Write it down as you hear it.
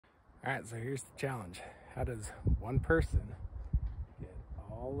All right, so here's the challenge. How does one person get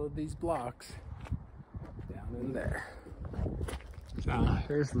all of these blocks down in there? So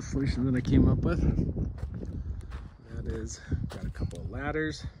here's the solution that I came up with. That is, got a couple of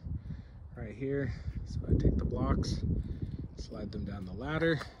ladders right here. So I take the blocks, slide them down the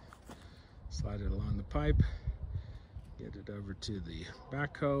ladder, slide it along the pipe, get it over to the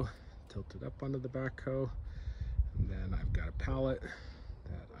backhoe, tilt it up onto the backhoe, and then I've got a pallet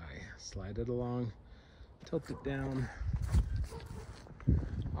that I slide it along, tilt it down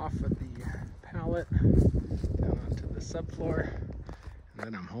off of the pallet, down onto the subfloor, and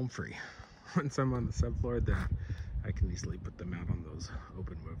then I'm home free. Once I'm on the subfloor, then I can easily put them out on those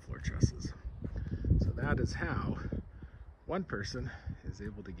open wood floor trusses. So that is how one person is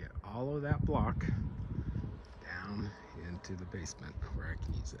able to get all of that block down into the basement where I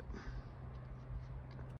can use it.